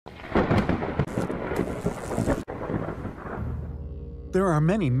There are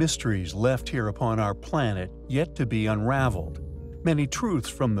many mysteries left here upon our planet yet to be unraveled, many truths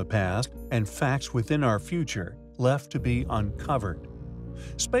from the past and facts within our future left to be uncovered.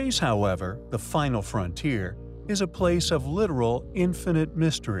 Space, however, the final frontier, is a place of literal infinite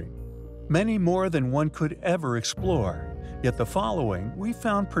mystery, many more than one could ever explore, yet the following we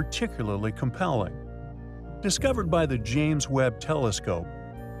found particularly compelling. Discovered by the James Webb Telescope,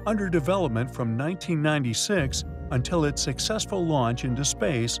 under development from 1996 until its successful launch into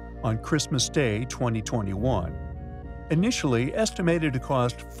space on Christmas Day 2021. Initially estimated to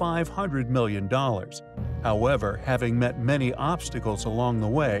cost $500 million, however, having met many obstacles along the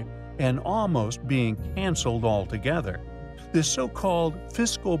way and almost being cancelled altogether, this so-called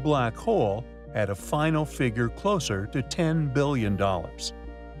fiscal black hole had a final figure closer to $10 billion.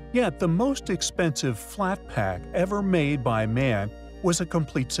 Yet the most expensive flat pack ever made by man was a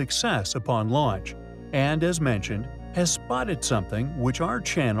complete success upon launch, and as mentioned, has spotted something which our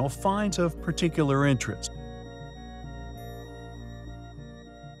channel finds of particular interest.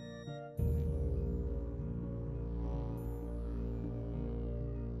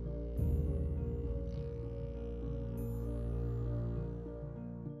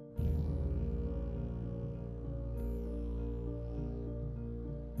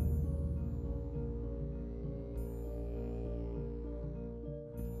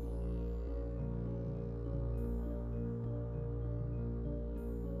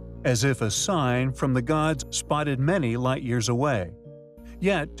 As if a sign from the gods spotted many light years away.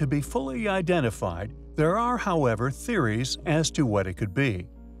 Yet, to be fully identified, there are, however, theories as to what it could be.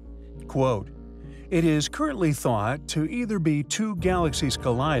 Quote, "It is currently thought to either be two galaxies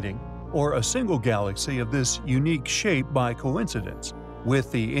colliding or a single galaxy of this unique shape by coincidence,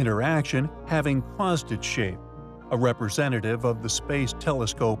 with the interaction having caused its shape," a representative of the Space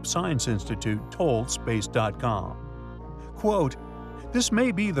Telescope Science Institute told Space.com. Quote, "This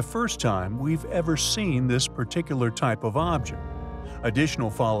may be the first time we've ever seen this particular type of object. Additional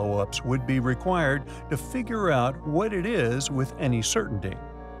follow-ups would be required to figure out what it is with any certainty.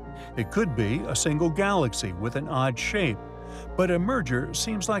 It could be a single galaxy with an odd shape, but a merger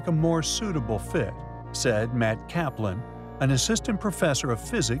seems like a more suitable fit," said Matt Kaplan, an assistant professor of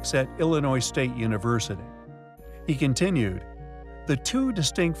physics at Illinois State University. He continued, "The two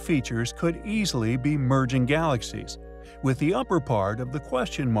distinct features could easily be merging galaxies, with the upper part of the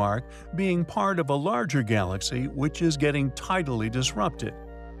question mark being part of a larger galaxy which is getting tidally disrupted.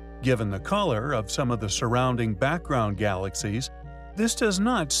 Given the color of some of the surrounding background galaxies, this does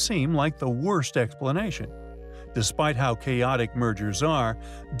not seem like the worst explanation. Despite how chaotic mergers are,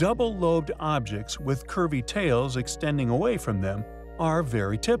 double-lobed objects with curvy tails extending away from them are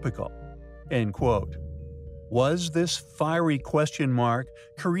very typical." End quote. Was this fiery question mark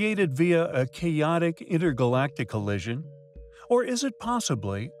created via a chaotic intergalactic collision? Or is it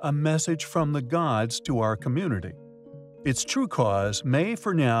possibly a message from the gods to our community? Its true cause may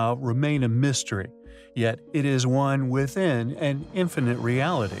for now remain a mystery, yet it is one within an infinite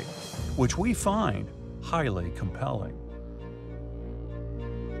reality, which we find highly compelling.